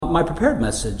My prepared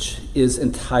message is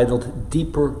entitled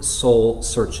Deeper Soul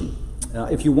Searching.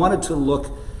 If you wanted to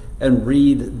look and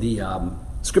read the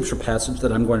scripture passage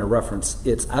that I'm going to reference,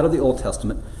 it's out of the Old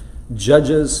Testament,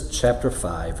 Judges chapter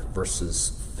 5,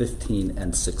 verses 15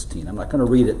 and 16. I'm not going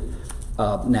to read it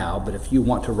now, but if you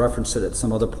want to reference it at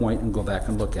some other point and go back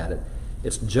and look at it,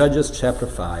 it's Judges chapter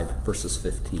 5, verses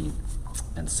 15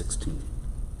 and 16.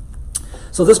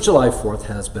 So this July 4th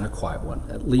has been a quiet one.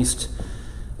 At least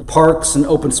the parks and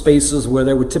open spaces where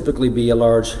there would typically be a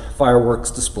large fireworks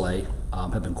display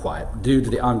have been quiet. Due to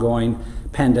the ongoing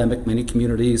pandemic, many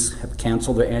communities have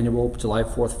canceled their annual July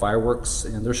 4th fireworks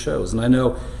and their shows. And I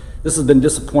know this has been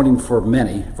disappointing for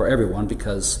many, for everyone,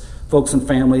 because folks and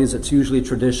families, it's usually a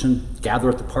tradition, gather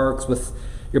at the parks with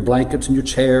your blankets and your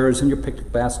chairs and your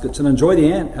picnic baskets and enjoy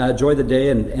the day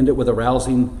and end it with a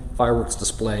rousing fireworks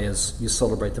display as you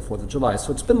celebrate the 4th of July.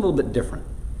 So it's been a little bit different.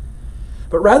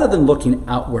 But rather than looking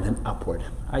outward and upward,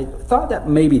 I thought that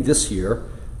maybe this year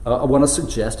I want to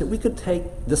suggest that we could take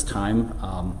this time,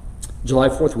 July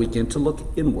 4th weekend, to look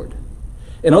inward.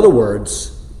 In other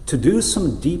words, to do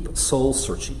some deep soul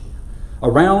searching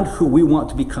around who we want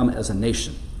to become as a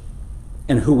nation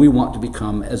and who we want to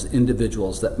become as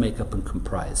individuals that make up and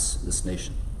comprise this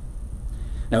nation.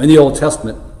 Now, in the Old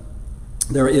Testament,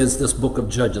 there is this book of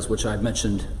Judges, which I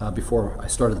mentioned before I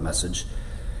started the message.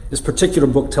 This particular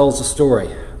book tells the story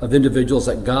of individuals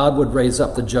that God would raise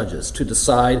up, the judges, to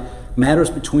decide matters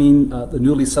between the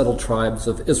newly settled tribes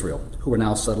of Israel, who were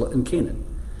now settled in Canaan.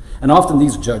 And often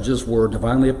these judges were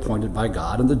divinely appointed by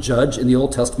God, and the judge in the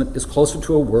Old Testament is closer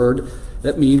to a word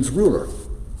that means ruler.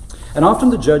 And often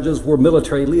the judges were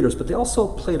military leaders, but they also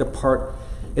played a part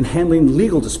in handling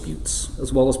legal disputes,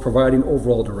 as well as providing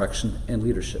overall direction and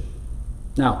leadership.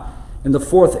 Now, in the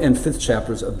 4th and 5th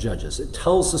chapters of Judges, it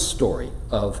tells the story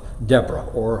of Deborah,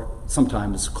 or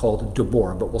sometimes called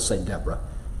Deborah, but we'll say Deborah.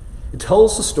 It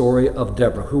tells the story of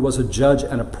Deborah, who was a judge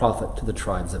and a prophet to the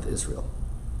tribes of Israel.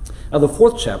 Now, the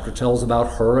 4th chapter tells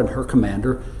about her and her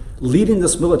commander leading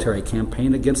this military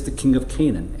campaign against the king of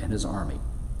Canaan and his army.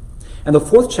 And the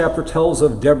 4th chapter tells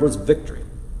of Deborah's victory.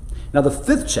 Now, the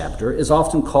 5th chapter is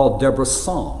often called Deborah's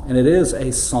song, and it is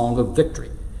a song of victory.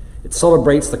 It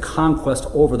celebrates the conquest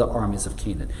over the armies of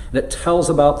Canaan. And it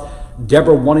tells about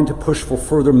Deborah wanting to push for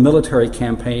further military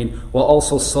campaign while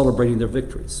also celebrating their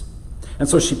victories. And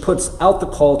so she puts out the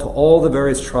call to all the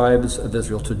various tribes of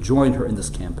Israel to join her in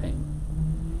this campaign.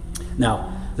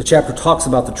 Now, the chapter talks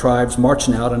about the tribes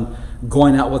marching out and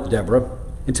going out with Deborah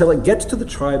until it gets to the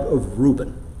tribe of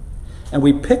Reuben. And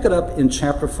we pick it up in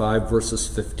chapter 5, verses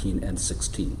 15 and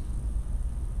 16.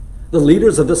 The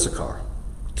leaders of Issachar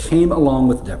came along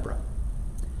with Deborah.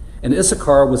 And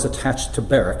Issachar was attached to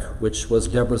Barak, which was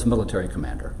Deborah's military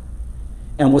commander,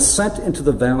 and was sent into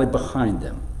the valley behind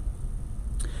them.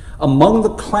 Among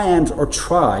the clans or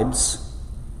tribes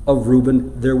of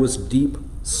Reuben, there was deep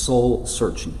soul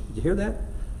searching. Did you hear that?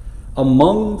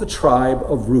 Among the tribe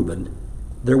of Reuben,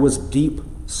 there was deep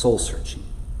soul searching.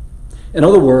 In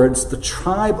other words, the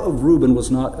tribe of Reuben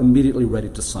was not immediately ready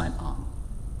to sign on.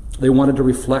 They wanted to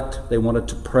reflect. They wanted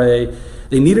to pray.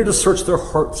 They needed to search their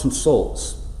hearts and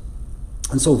souls.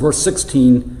 And so verse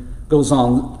 16 goes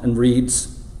on and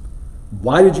reads,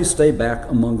 "Why did you stay back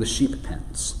among the sheep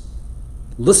pens,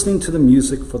 listening to the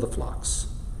music for the flocks?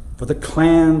 For the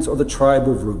clans or the tribe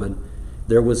of Reuben,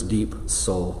 there was deep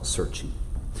soul searching."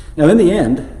 Now, in the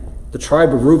end, the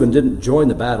tribe of Reuben didn't join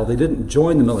the battle. They didn't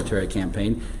join the military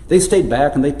campaign. They stayed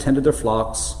back and they tended their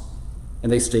flocks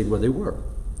and they stayed where they were.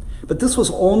 But this was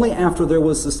only after there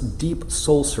was this deep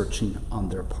soul searching on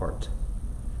their part.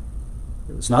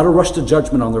 It was not a rush to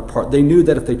judgment on their part. They knew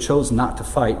that if they chose not to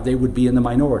fight, they would be in the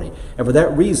minority. And for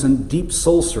that reason, deep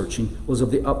soul searching was of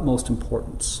the utmost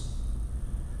importance.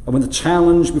 And when the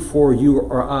challenge before you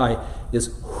or I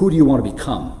is, who do you want to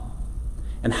become?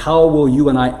 And how will you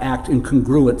and I act in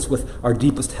congruence with our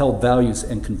deepest held values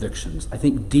and convictions? I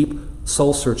think deep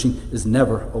soul searching is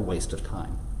never a waste of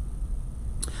time.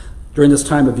 During this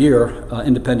time of year,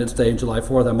 Independence Day and July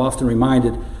 4th, I'm often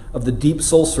reminded of the deep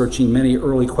soul searching many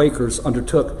early Quakers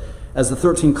undertook as the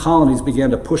 13 colonies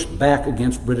began to push back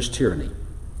against British tyranny.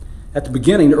 At the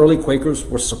beginning, early Quakers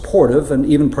were supportive and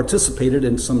even participated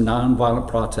in some nonviolent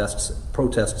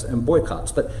protests and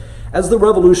boycotts. But as the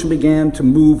revolution began to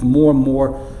move more and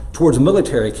more towards a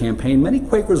military campaign, many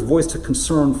Quakers voiced a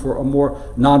concern for a more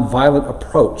nonviolent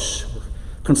approach,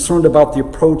 concerned about the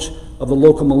approach of the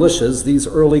local militias. These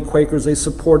early Quakers, they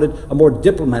supported a more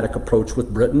diplomatic approach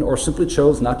with Britain or simply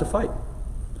chose not to fight.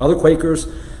 Other Quakers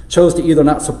chose to either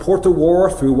not support the war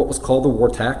through what was called the war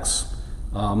tax.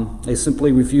 They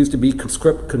simply refused to be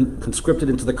conscripted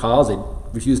into the cause. They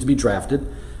refused to be drafted.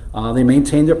 They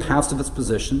maintained their pacifist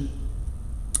position.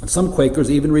 And some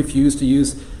Quakers even refused to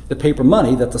use the paper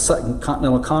money that the Second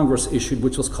Continental Congress issued,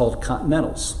 which was called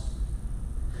Continentals.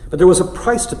 But there was a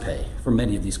price to pay for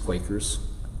many of these Quakers,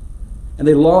 and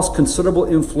they lost considerable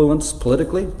influence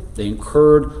politically. They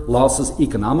incurred losses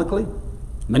economically.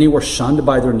 Many were shunned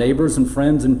by their neighbors and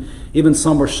friends, and even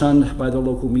some were shunned by their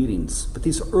local meetings. But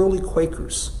these early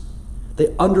Quakers,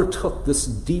 they undertook this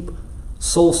deep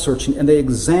soul searching, and they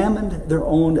examined their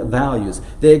own values.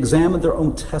 They examined their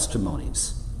own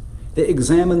testimonies. They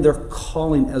examined their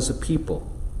calling as a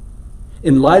people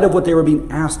in light of what they were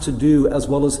being asked to do, as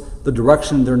well as the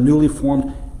direction their newly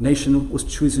formed nation was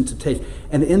choosing to take.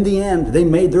 And in the end, they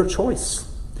made their choice.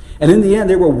 And in the end,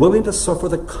 they were willing to suffer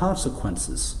the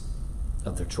consequences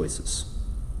of their choices.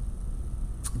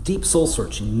 Deep soul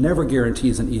searching never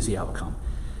guarantees an easy outcome.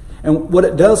 And what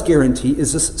it does guarantee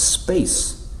is this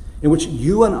space in which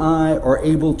you and I are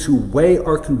able to weigh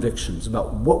our convictions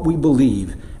about what we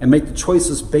believe and make the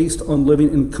choices based on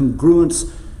living in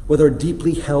congruence with our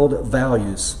deeply held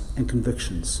values and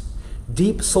convictions.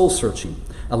 Deep soul searching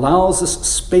allows this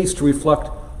space to reflect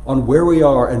on where we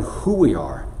are and who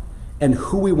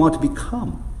we want to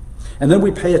become. And then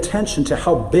we pay attention to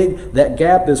how big that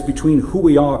gap is between who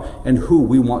we are and who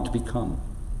we want to become.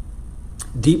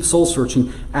 Deep soul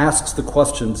searching asks the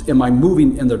questions, am I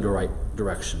moving in the right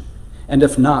direction? And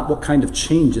if not, what kind of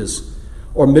changes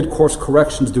or mid-course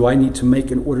corrections do I need to make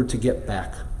in order to get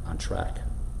back on track?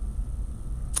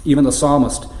 Even the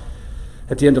psalmist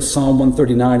at the end of Psalm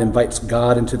 139 invites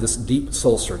God into this deep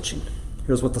soul searching.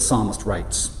 Here's what the psalmist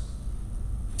writes.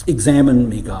 Examine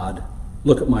me, God.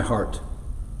 Look at my heart.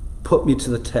 Put me to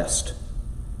the test.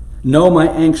 Know my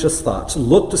anxious thoughts.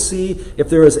 Look to see if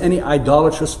there is any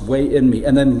idolatrous way in me,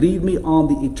 and then lead me on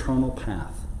the eternal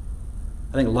path.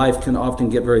 I think life can often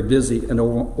get very busy and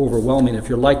overwhelming. If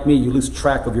you're like me, you lose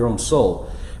track of your own soul.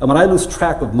 And when I lose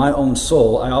track of my own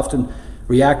soul, I often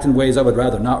react in ways I would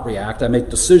rather not react. I make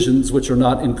decisions which are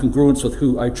not in congruence with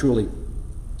who I truly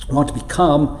want to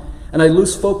become, and I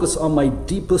lose focus on my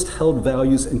deepest held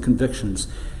values and convictions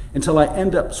until I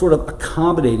end up sort of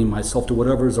accommodating myself to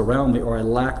whatever is around me, or I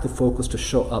lack the focus to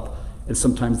show up, and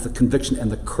sometimes the conviction and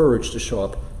the courage to show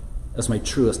up as my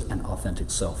truest and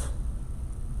authentic self.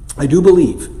 I do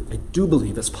believe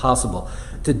it's possible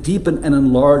to deepen and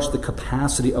enlarge the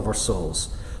capacity of our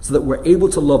souls so that we're able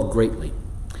to love greatly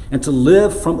and to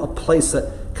live from a place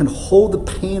that can hold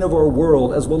the pain of our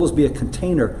world, as well as be a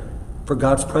container for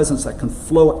God's presence that can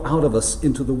flow out of us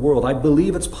into the world. I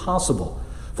believe it's possible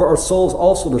for our souls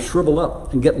also to shrivel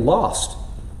up and get lost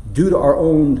due to our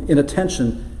own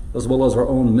inattention, as well as our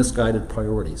own misguided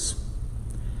priorities.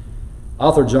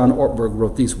 Author John Ortberg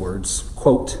wrote these words,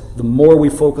 quote, "The more we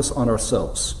focus on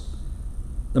ourselves,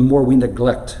 the more we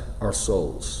neglect our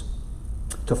souls.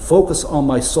 To focus on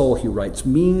my soul," he writes,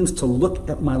 "means to look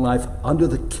at my life under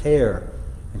the care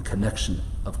and connection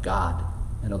of God."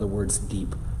 In other words,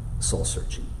 deep soul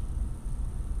searching.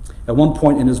 At one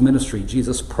point in his ministry,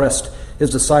 Jesus pressed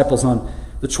his disciples on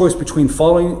the choice between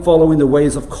following the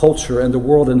ways of culture and the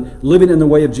world and living in the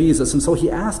way of Jesus. And so he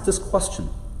asked this question,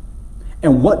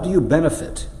 and what do you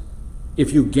benefit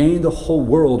if you gain the whole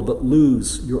world but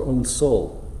lose your own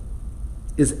soul?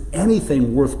 Is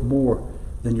anything worth more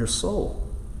than your soul?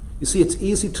 You see, it's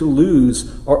easy to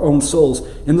lose our own souls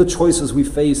in the choices we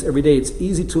face every day. It's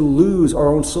easy to lose our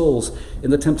own souls in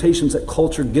the temptations that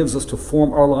culture gives us to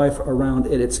form our life around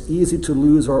it. It's easy to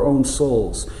lose our own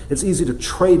souls. It's easy to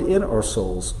trade in our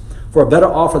souls for a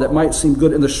better offer that might seem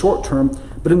good in the short term,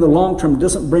 but in the long term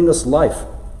doesn't bring us life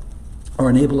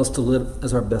or enable us to live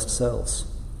as our best selves.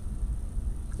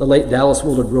 The late Dallas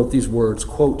Willard wrote these words,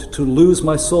 quote, "To lose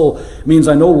my soul means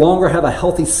I no longer have a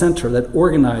healthy center that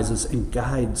organizes and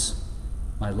guides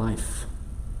my life."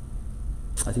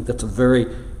 I think that's a very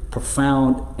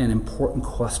profound and important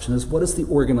question, is what is the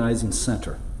organizing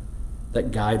center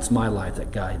that guides my life,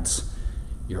 that guides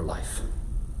your life?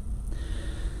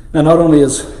 Now, not only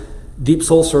is deep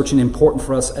soul searching important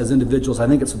for us as individuals, I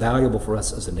think it's valuable for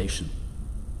us as a nation.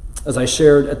 As I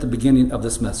shared at the beginning of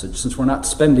this message, since we're not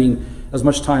spending as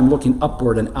much time looking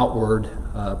upward and outward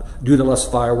due to less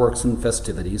fireworks and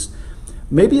festivities,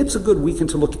 maybe it's a good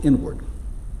weekend to look inward,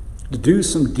 to do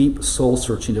some deep soul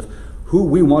searching of who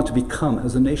we want to become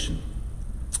as a nation.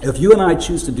 If you and I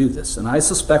choose to do this, and I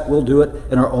suspect we'll do it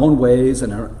in our own ways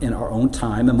and in our own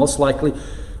time, and most likely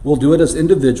we'll do it as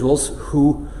individuals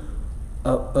who,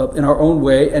 in our own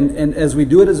way, and as we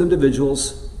do it as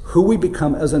individuals, who we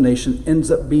become as a nation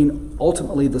ends up being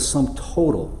ultimately the sum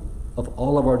total of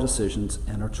all of our decisions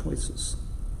and our choices.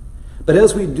 But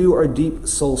as we do our deep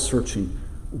soul searching,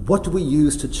 what do we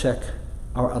use to check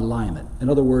our alignment. In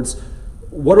other words,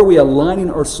 what are we aligning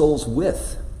our souls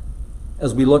with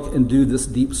as we look and do this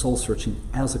deep soul searching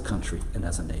as a country and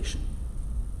as a nation?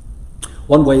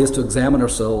 One way is to examine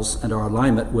ourselves and our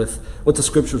alignment with what the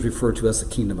scriptures refer to as the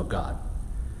kingdom of God.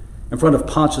 In front of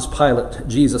Pontius Pilate,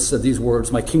 Jesus said these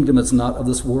words, "My kingdom is not of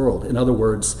this world." In other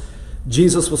words,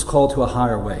 Jesus was called to a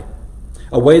higher way,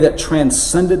 a way that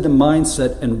transcended the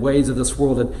mindset and ways of this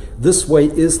world. And this way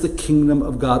is the kingdom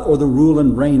of God, or the rule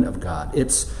and reign of God.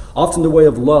 It's often the way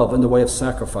of love and the way of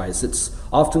sacrifice. It's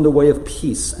often the way of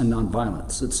peace and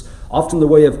nonviolence. It's often the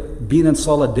way of being in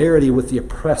solidarity with the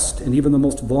oppressed and even the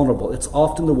most vulnerable. It's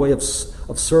often the way of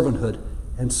servanthood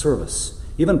and service.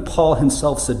 Even Paul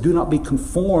himself said, "Do not be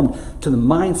conformed to the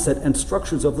mindset and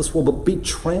structures of this world, but be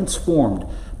transformed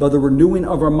by the renewing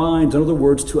of our minds." In other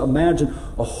words, to imagine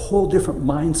a whole different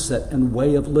mindset and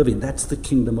way of living. That's the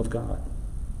kingdom of God.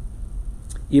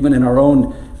 Even in our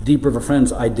own Deep River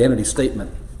Friends identity statement,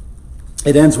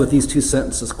 it ends with these two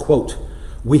sentences, quote,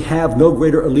 "We have no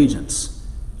greater allegiance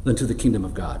than to the kingdom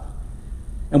of God.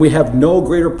 And we have no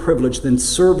greater privilege than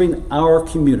serving our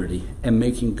community and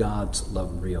making God's love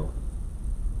real."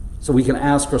 So we can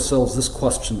ask ourselves this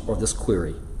question or this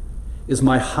query: is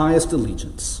my highest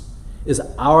allegiance, is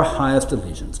our highest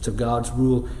allegiance to God's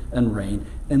rule and reign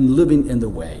and living in the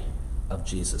way of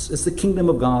Jesus? Is the kingdom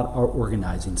of God our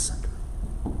organizing center?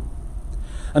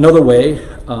 Another way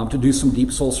to do some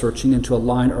deep soul searching and to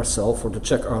align ourselves or to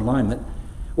check our alignment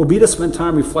will be to spend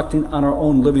time reflecting on our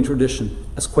own living tradition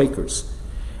as Quakers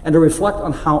and to reflect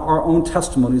on how our own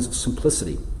testimonies of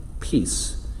simplicity,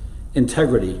 peace,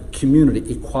 integrity, community,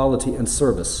 equality, and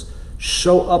service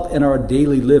show up in our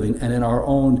daily living and in our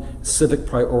own civic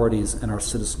priorities and our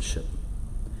citizenship.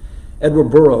 Edward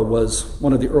Burrough was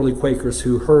one of the early Quakers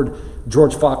who heard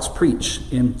George Fox preach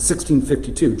in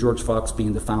 1652, George Fox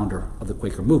being the founder of the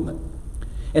Quaker movement.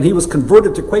 And he was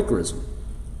converted to Quakerism.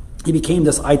 He became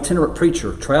this itinerant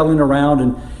preacher, traveling around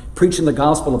and preaching the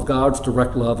gospel of God's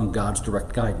direct love and God's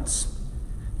direct guidance.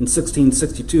 In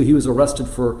 1662, he was arrested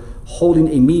for holding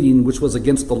a meeting which was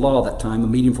against the law at that time, a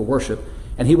meeting for worship,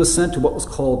 and he was sent to what was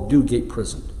called Newgate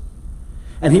Prison.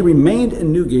 And he remained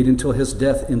in Newgate until his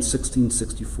death in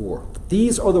 1664.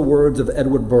 These are the words of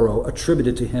Edward Burrough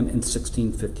attributed to him in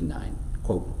 1659.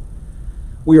 Quote,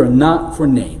 "We are not for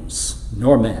names,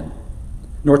 nor men,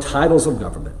 nor titles of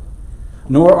government,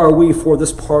 nor are we for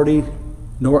this party,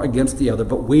 nor against the other,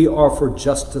 but we are for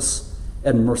justice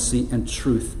and mercy and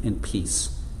truth and peace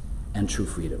and true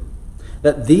freedom,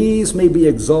 that these may be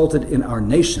exalted in our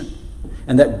nation,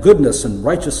 and that goodness and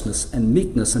righteousness and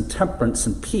meekness and temperance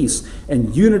and peace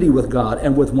and unity with God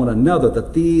and with one another,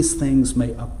 that these things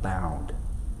may abound."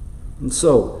 And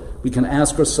so we can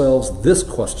ask ourselves this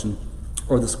question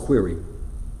or this query: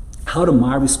 how do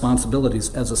my responsibilities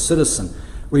as a citizen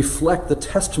reflect the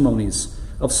testimonies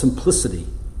of simplicity,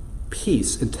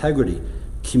 peace, integrity,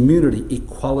 community,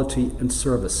 equality, and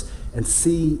service, and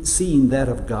seeing that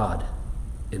of God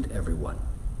in everyone?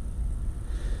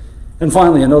 And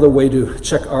finally, another way to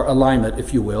check our alignment,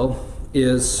 if you will,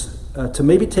 is to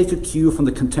maybe take a cue from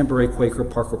the contemporary Quaker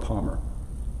Parker Palmer.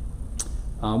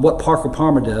 What Parker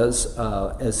Palmer does,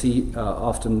 as he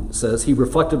often says, he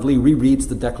reflectively rereads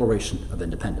the Declaration of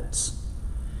Independence.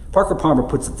 Parker Palmer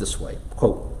puts it this way,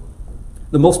 quote,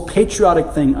 "The most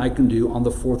patriotic thing I can do on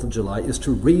the 4th of July is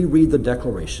to reread the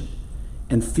Declaration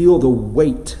and feel the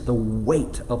weight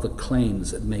of the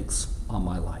claims it makes on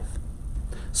my life.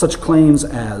 Such claims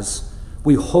as,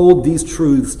 we hold these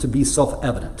truths to be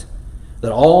self-evident,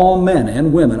 that all men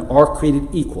and women are created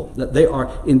equal, that they are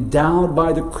endowed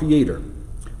by the Creator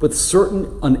with certain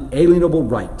unalienable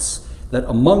rights, that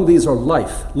among these are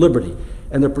life, liberty,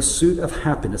 and the pursuit of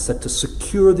happiness, that to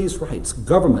secure these rights,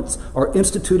 governments are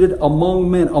instituted among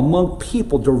men, among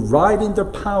people, deriving their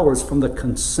powers from the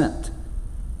consent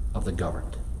of the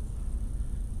governed."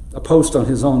 A post on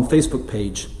his own Facebook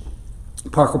page,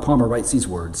 Parker Palmer writes these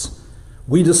words: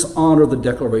 "We dishonor the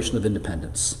Declaration of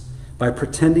Independence by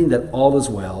pretending that all is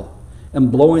well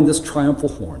and blowing this triumphal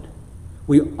horn.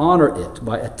 We honor it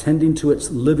by attending to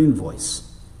its living voice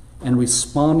and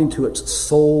responding to its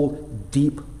soul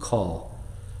deep call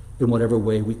in whatever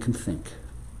way we can think."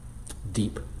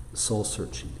 Deep soul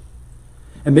searching.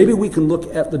 And maybe we can look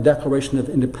at the Declaration of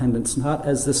Independence not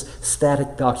as this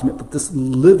static document, but this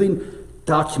living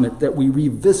document that we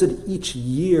revisit each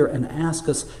year and ask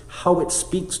us how it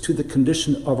speaks to the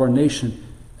condition of our nation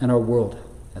and our world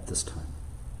at this time.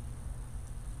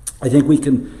 I think we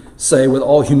can say with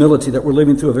all humility that we're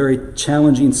living through a very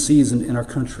challenging season in our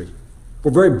country.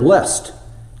 We're very blessed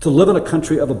to live in a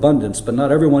country of abundance, but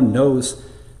not everyone knows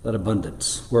that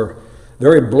abundance. We're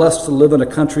very blessed to live in a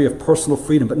country of personal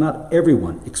freedom, but not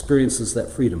everyone experiences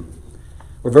that freedom.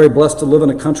 We're very blessed to live in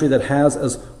a country that has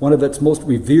as one of its most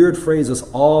revered phrases,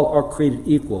 all are created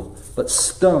equal, but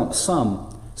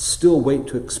some still wait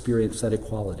to experience that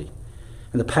equality.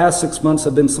 And the past 6 months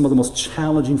have been some of the most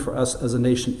challenging for us as a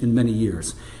nation in many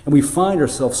years. And we find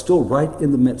ourselves still right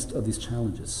in the midst of these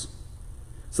challenges.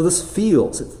 So it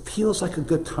feels like a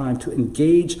good time to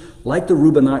engage, like the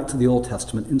Reubenites of the Old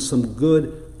Testament, in some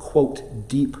good, quote,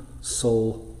 deep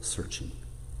soul searching.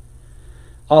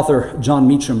 Author John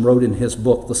Meacham wrote in his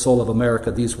book, The Soul of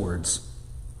America, these words: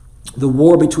 "The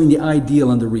war between the ideal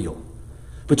and the real,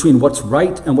 between what's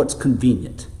right and what's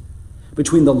convenient,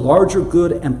 between the larger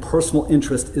good and personal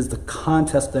interest is the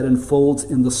contest that unfolds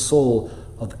in the soul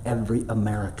of every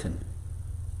American,"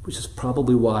 which is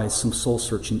probably why some soul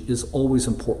searching is always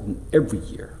important every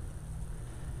year.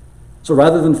 So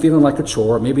rather than feeling like a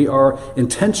chore, maybe our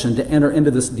intention to enter into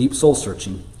this deep soul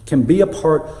searching can be a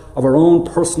part of our own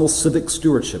personal civic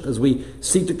stewardship as we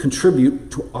seek to contribute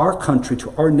to our country,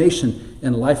 to our nation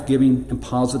in life-giving and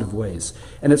positive ways.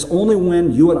 And it's only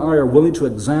when you and I are willing to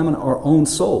examine our own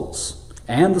souls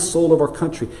and the soul of our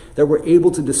country that we're able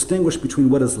to distinguish between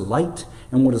what is light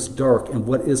and what is dark, and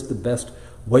what is the best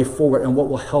way forward and what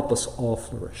will help us all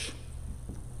flourish.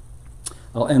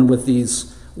 I'll end with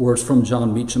these words from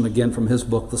John Meacham, again from his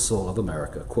book, The Soul of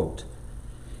America. Quote,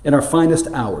 "In our finest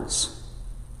hours,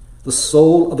 the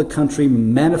soul of the country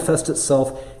manifests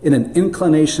itself in an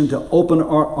inclination to open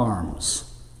our arms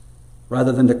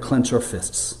rather than to clench our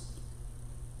fists,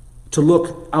 to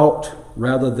look out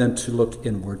rather than to look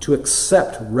inward, to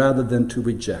accept rather than to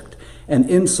reject. And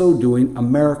in so doing,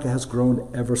 America has grown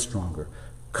ever stronger,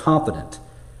 confident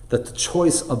that the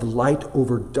choice of light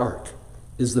over dark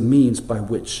is the means by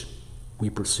which we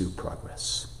pursue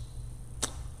progress."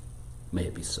 May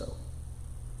it be so.